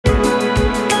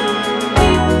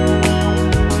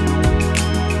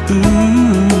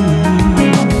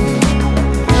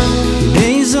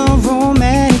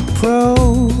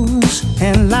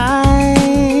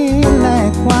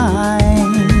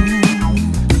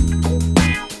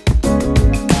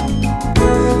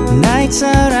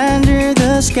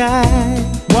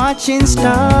sky, watching stars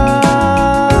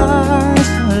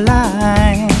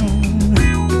align.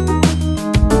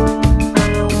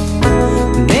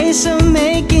 Days of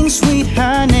making sweet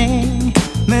honey,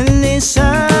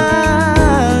 Melissa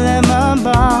lemon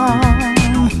balm.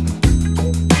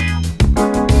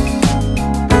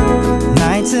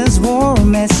 Nights as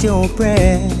warm as your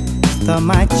breath on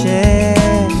my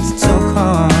chest, so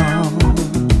calm.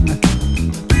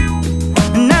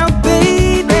 Now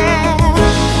baby,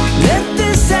 let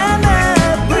the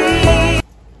summer breathe.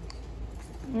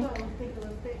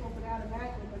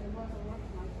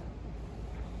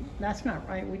 That's not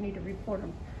right. We need to report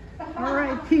them. All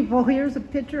right, people, here's a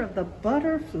picture of the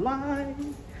butterflies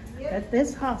at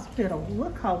this hospital.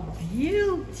 Look how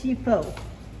beautiful.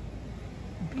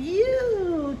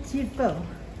 Beautiful.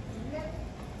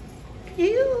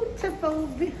 Beautiful.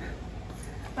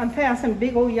 I'm passing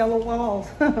big old yellow walls.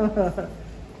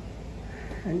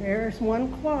 And there's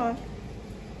one clock.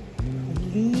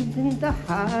 Leaving the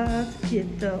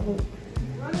hospital.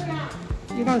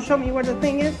 You gonna show me where the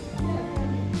thing is?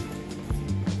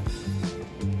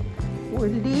 We're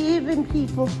leaving,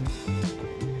 people.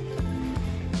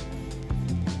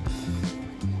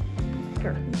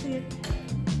 You see it?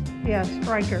 Yeah,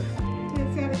 Striker.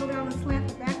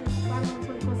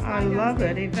 I love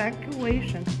it.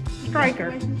 Evacuation.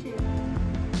 Striker.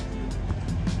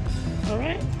 All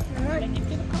right. All right.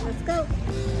 Let's go.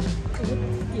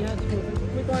 Yeah,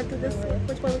 We're going through this.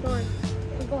 Which way are we going?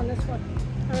 we're going this way.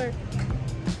 All right.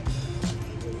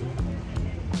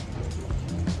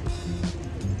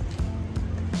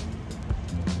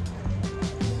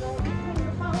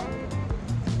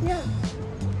 Yeah.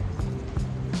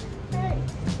 Hey,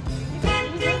 you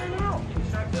got out.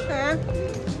 Huh?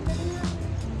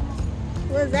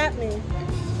 What does that mean?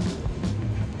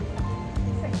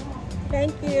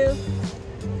 Thank you.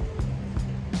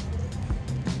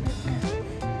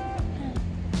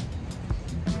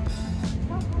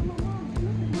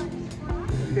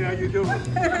 How you doing?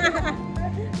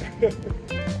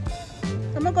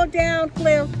 I'm gonna go down,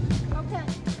 Cliff, Okay.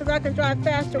 because I can drive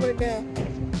faster with it down.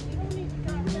 You don't need to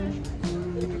drive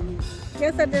fast.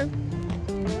 Yes, I do.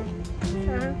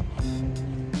 Uh-huh.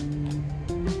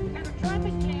 Got a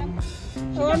traffic jam.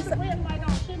 Oh, I'm, The red light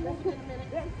on. She'll move in a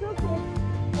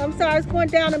minute. I'm sorry, it's going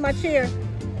down in my chair.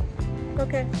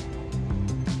 Okay.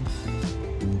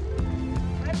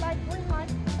 Red light, green light.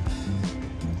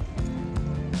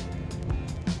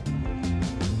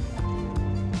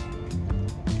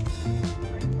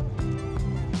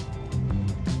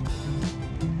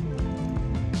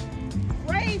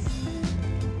 Race.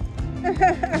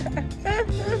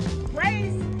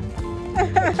 Race.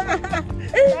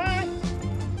 Bye.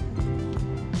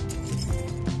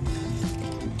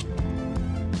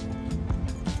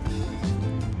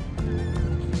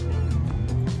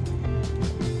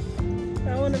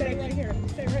 I want to Stay make right here.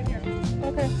 Stay right here.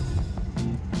 Okay.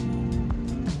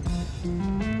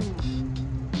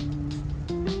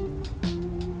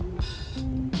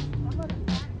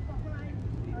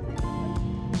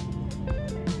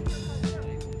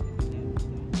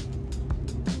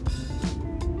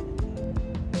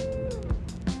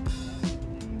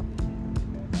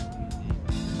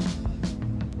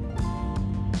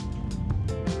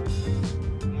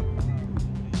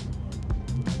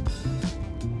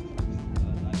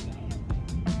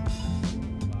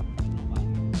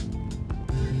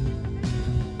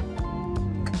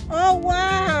 Oh,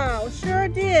 wow. Sure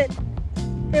did.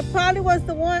 It probably was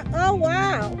the one. Oh,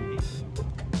 wow.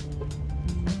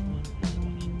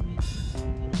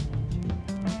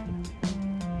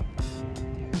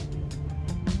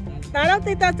 I don't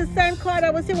think that's the same car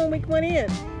that was here when we went in.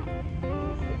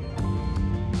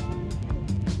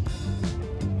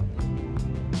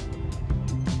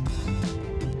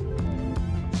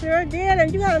 Sure did,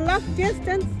 and you got enough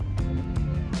distance.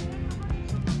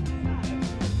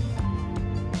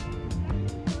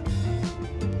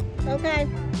 Okay.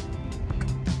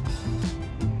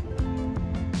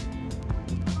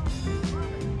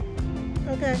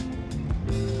 Okay.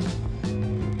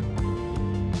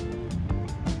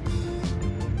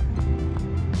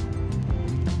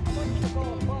 I want you to go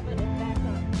above it and back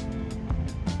up.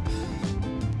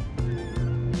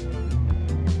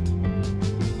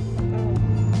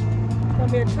 It's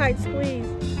gonna be a tight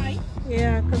squeeze. Tight.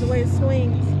 Yeah, because the way it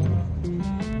swings.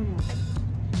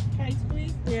 Tight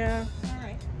squeeze. Yeah. All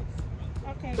right.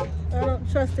 Okay. I don't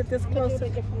trust it this We'll close. do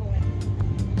it a different way.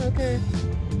 Okay.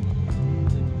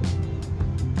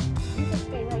 You can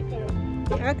stay right there.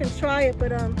 I can try it, but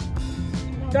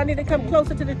do I need to come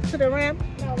closer to the ramp?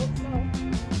 No, no.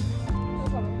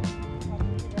 Hold on.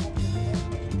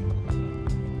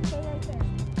 Stay right there.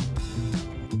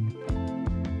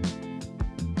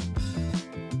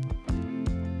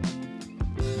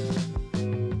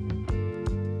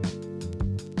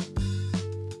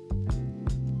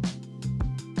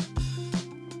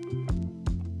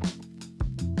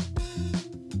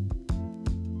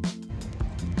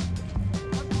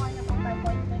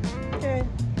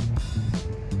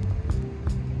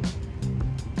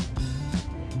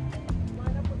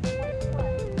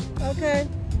 Okay.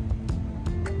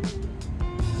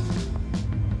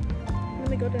 Let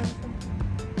me go down.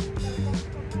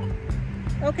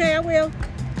 Okay, I will.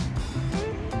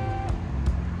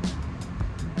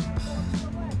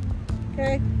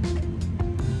 Okay.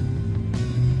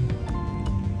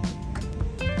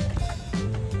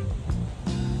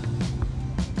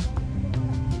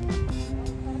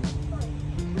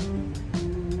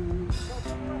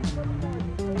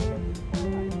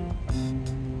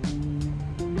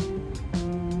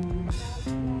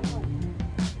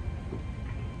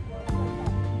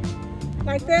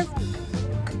 Like this?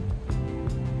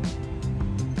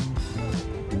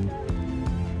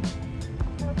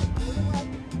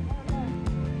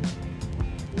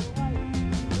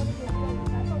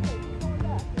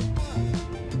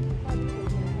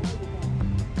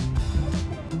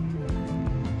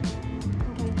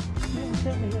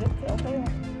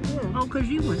 Oh, because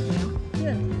you went down.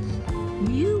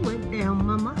 Yeah. You went down,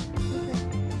 Mama.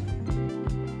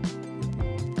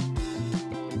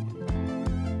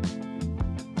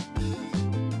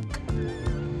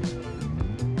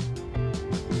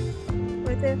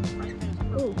 Right there?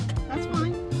 Oh, that's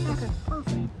fine. Okay.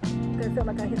 Perfect. Okay, I felt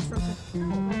like I hit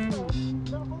something.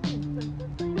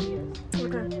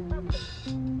 Okay.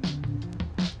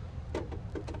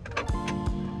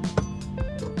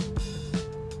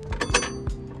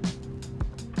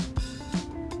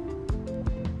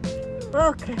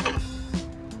 Okay.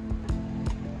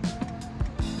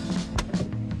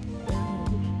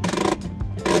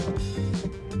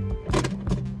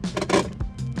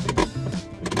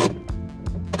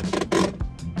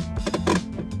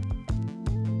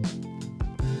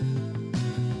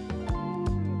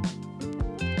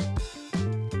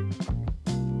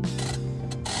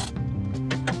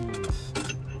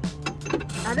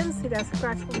 I didn't see that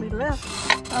scratch when we left.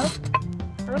 Oh,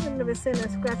 I don't remember seeing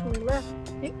that scratch when we left.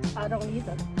 I don't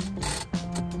either.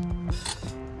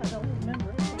 I don't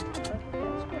remember.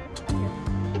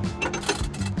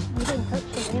 We didn't touch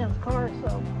the man's car,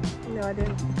 so. No, I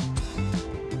didn't.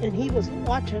 And he was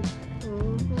watching.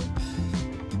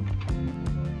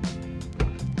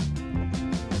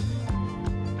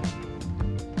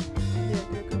 Yeah,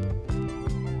 there you go.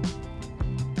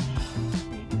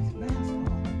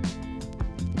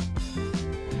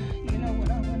 You know what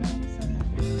I went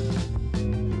outside?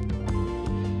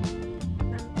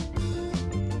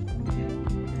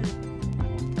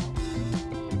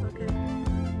 Okay.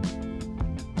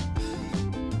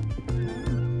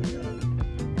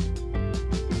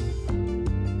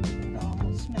 I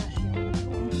almost smashed you on the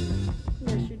floor.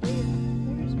 Yes, you did.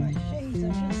 Where's my shades?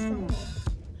 I just saw them.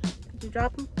 Did you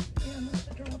drop them? Yeah, I must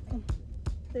have dropped them.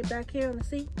 They back here on the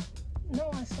seat? No,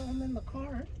 I saw them in the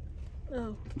car.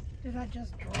 Oh. Did I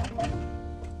just drop them?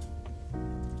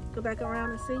 Go back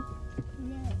around and see?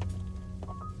 No.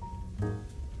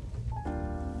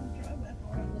 I'll drive back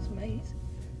around this maze.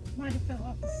 Might have fell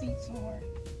off the seat somewhere.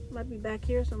 Might be back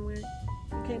here somewhere.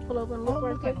 You can't pull over and Oh, look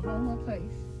right look there? at my face.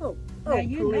 Oh, Now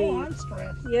you please. know I'm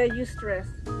stressed. Yeah, you stressed.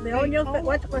 They on your face.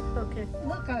 Watch. Okay.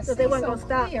 Look, I So see they weren't so gonna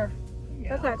stop. clear.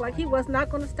 Yeah, Look like he was not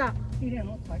going to stop. he didn't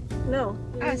look like that. No.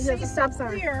 I He see has a so stop sign.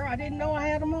 clear. I didn't know I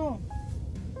had them on.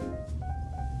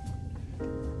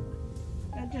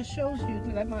 That just shows you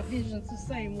that my vision's the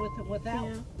same with and without.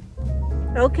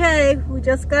 Yeah. Okay, we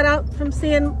just got out from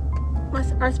seeing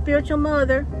our spiritual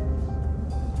mother.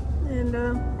 And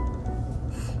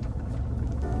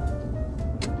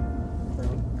so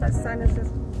got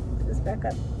sinuses. Just back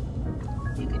up.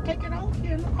 You can take it off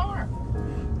here in the car.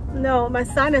 No, my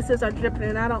sinuses are dripping,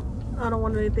 and I don't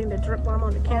want anything to drip while I'm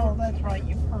on the Oh, camera. that's right.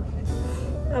 You're perfect.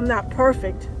 I'm not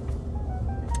perfect.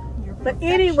 You're But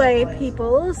anyway, perfectionist.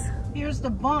 peoples, Here's the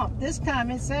bump. This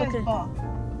time it says Okay. bump.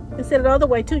 they said it all the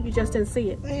way too. You just didn't see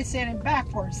it. They said it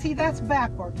backwards. See, that's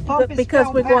backwards. Bump But is because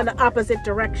spelled we're going the backwards. opposite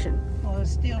direction. Well, it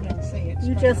still didn't say it.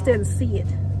 You straight just on. didn't see it.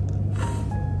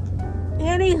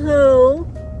 Anywho,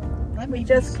 Let we me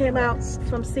just be came out stressed.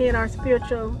 from seeing our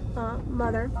spiritual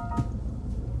mother.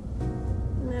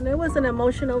 And it was an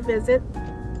emotional visit.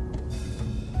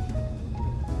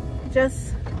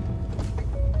 Just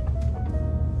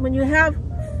when you have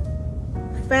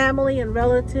family and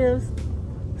relatives,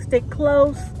 stay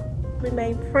close,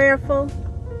 remain prayerful,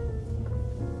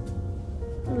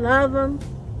 love them.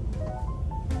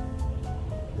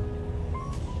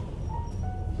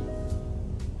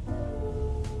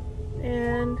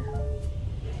 And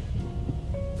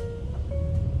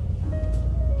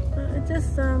it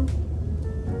just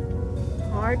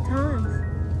hard times.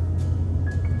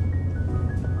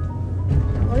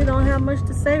 I really don't have much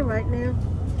to say right now,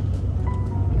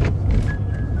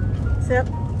 except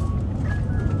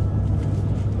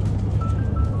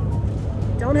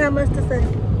Don't have much to say.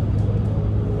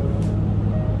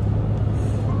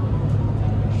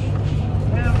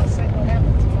 Now let's see what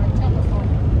happened to my telephone.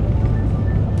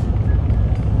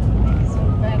 Maybe it's in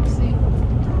the back seat.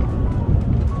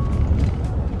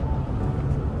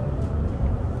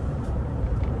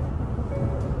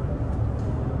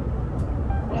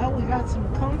 Well, we got some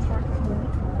comfort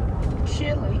food.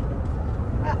 Chili.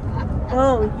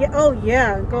 Oh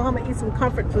yeah. Go home and eat some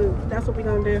comfort food. That's what we're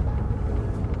gonna do.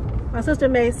 My sister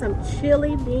made some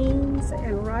chili beans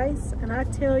and rice, and I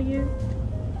tell you,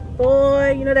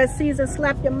 boy, you know that season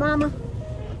slap your mama?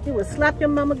 It would slap your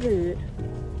mama good.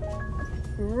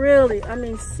 Really, I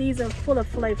mean season full of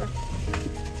flavor.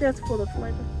 Just full of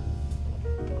flavor.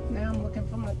 Now I'm looking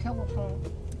for my telephone.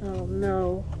 Oh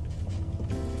no.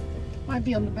 Might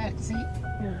be on the back seat.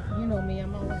 Yeah. You know me,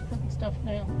 I'm always putting stuff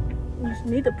down. You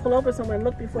need to pull over somewhere and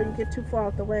look before you get too far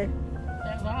out the way.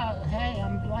 Hey,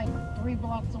 I'm like 3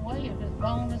 blocks away. If it's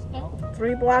gone, it's gone.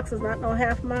 3 blocks is not no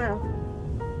half mile.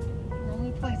 The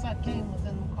only place I came was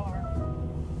in the car.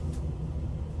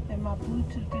 And my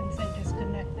Bluetooth didn't say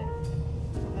disconnected.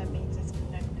 So that means it's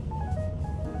connected.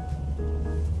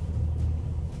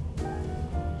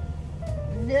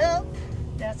 Nope.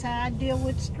 That's how I deal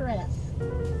with stress.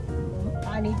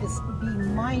 I need to be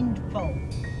mindful.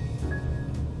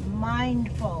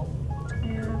 Mindful.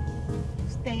 Yeah.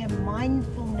 Stay in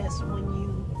mindfulness when you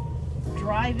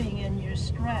driving and you're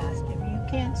stressed. If you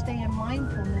can't stay in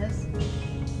mindfulness,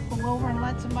 pull over and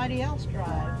let somebody else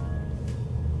drive.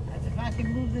 If I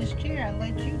can move this chair, I'll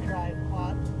let you drive,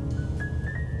 Claude.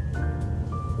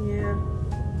 Yeah.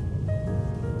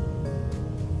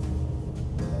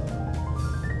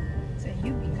 So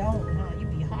you be going, huh? You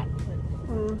be hot footed.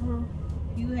 Mm-hmm.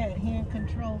 You had hand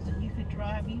controls and you could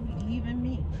drive, you be leaving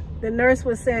me. The nurse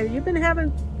was saying, you've been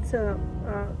having to,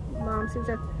 Mom, she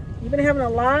said, you've been having a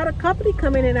lot of company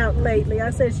coming in and out lately. I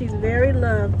said, she's very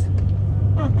loved.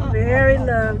 Very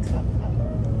loved.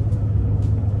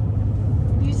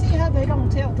 You see how they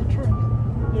don't tell the truth?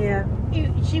 Yeah.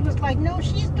 She was like, no,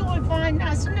 she's doing fine.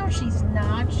 I said, no, she's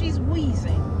not. She's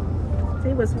wheezing.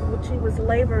 She was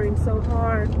laboring so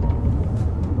hard.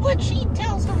 But she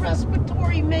tells the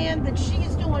respiratory man that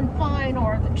she's doing fine,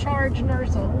 or the charge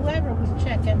nurse or whoever was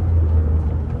checking.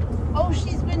 Oh,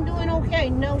 she's been doing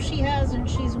okay. No, she hasn't.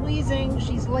 She's wheezing.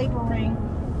 She's laboring.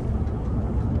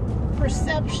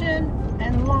 Perception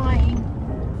and lying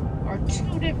are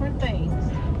 2 different things.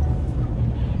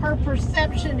 Her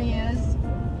perception is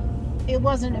it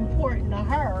wasn't important to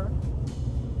her,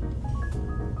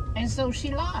 and so she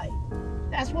lied.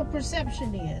 That's what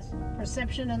perception is.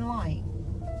 Perception and lying.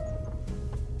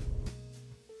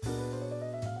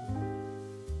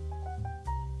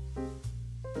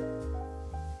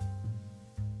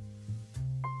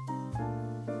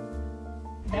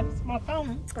 That was my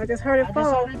phone. I just heard it fall. I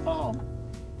just heard it fall.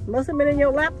 Must have been in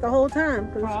your lap the whole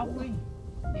time. Probably.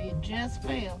 It just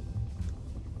failed.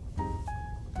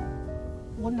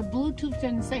 When the Bluetooth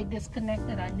didn't say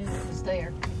disconnected, I knew it was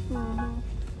there. Mm-hmm.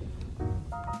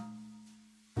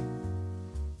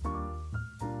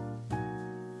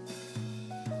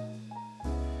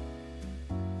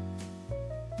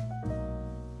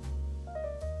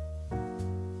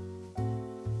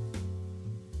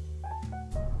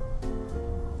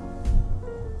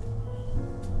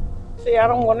 See, I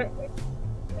don't want to.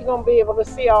 You're going to be able to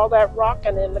see all that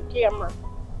rocking in the camera.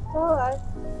 All right.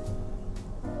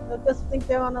 I just think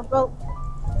they're on a boat,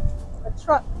 a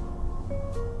truck.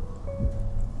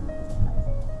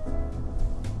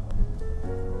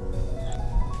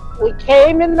 We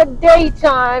came in the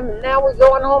daytime, and now we're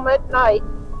going home at night.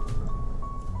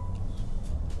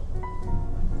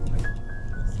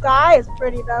 Sky is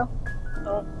pretty though.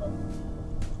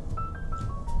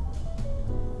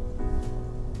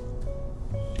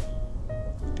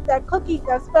 That cookie,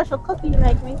 that special cookie you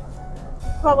make me,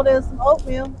 probably in some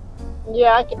oatmeal.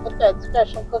 Yeah, I can put that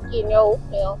special cookie in your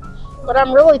oatmeal. But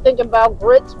I'm really thinking about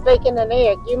grits, bacon, and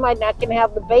egg. You might not can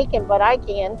have the bacon, but I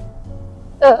can.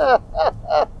 I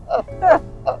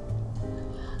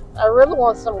really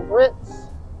want some grits.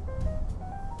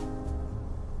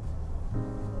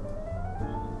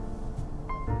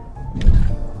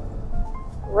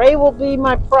 Ray will be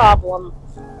my problem.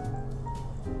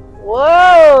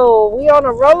 Whoa, we on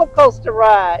a roller coaster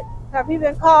ride. Have he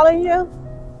been calling you?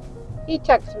 He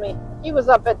texted me. He was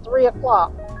up at 3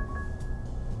 o'clock.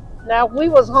 Now, if we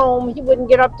was home, he wouldn't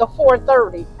get up till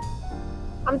 4:30.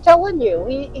 I'm telling you,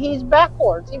 he's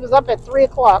backwards. He was up at 3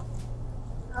 o'clock.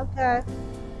 Okay.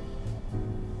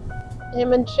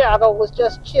 Him and Shadow was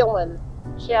just chilling.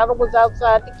 Shadow was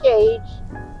outside the cage,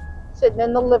 sitting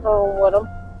in the living room with him.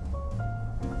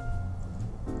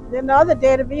 Then the other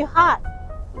day it'd be hot.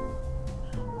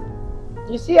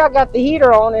 You see I got the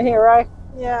heater on in here, right?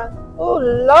 Yeah. Oh,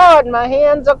 Lord, my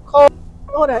hands are cold.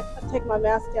 Oh, I take my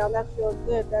mask down. That feels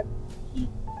good. That heat.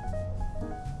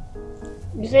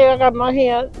 You see I got my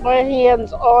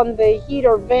hands on the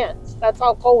heater vents. That's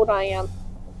how cold I am.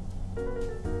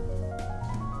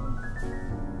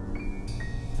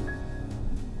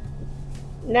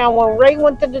 Now, when Ray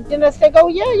went to the dentist, they go,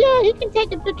 yeah, he can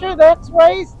take a picture of the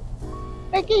x-rays.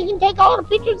 He can take all the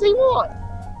pictures he wants.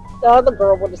 The other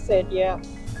girl would have said, yeah.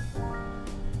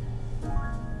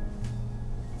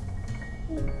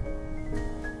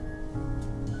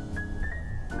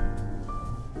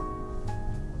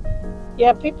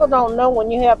 Yeah, people don't know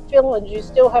when you have fillings, you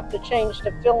still have to change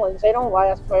the fillings. They don't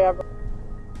last forever.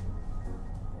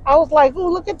 I was like, ooh,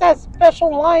 look at that special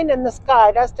line in the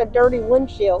sky. That's the dirty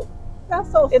windshield.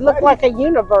 That's so funny. It looked like a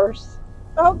universe.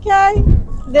 Okay.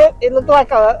 It looked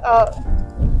like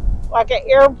an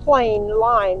airplane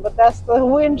line, but that's the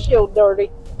windshield dirty.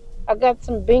 I got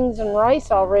some beans and rice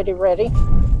already ready.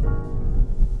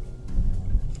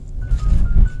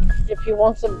 If you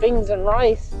want some beans and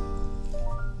rice.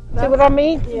 See what I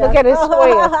mean? Yeah. Look at his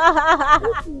square.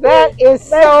 That is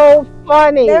so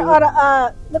funny. They're on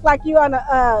a look like you on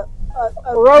a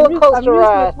roller coaster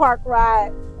ride. Park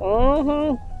ride.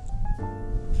 Mm-hmm.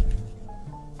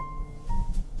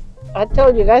 I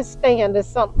told you that stand is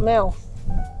something else.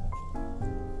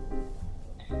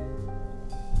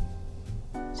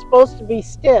 It's supposed to be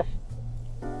stiff.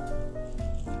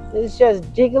 It's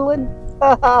just jiggling.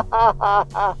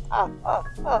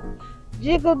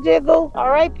 Jiggle, jiggle. All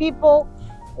right, people,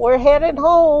 we're headed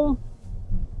home.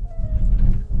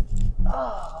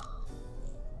 Oh.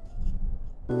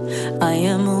 I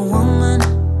am a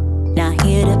woman, not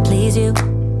here to please you.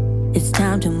 It's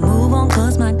time to move on,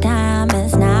 cause my time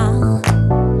is now.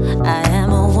 I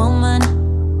am a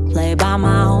woman, play by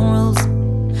my own rules.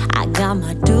 I got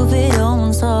my 2 feet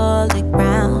on solid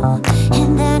ground.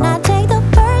 And then I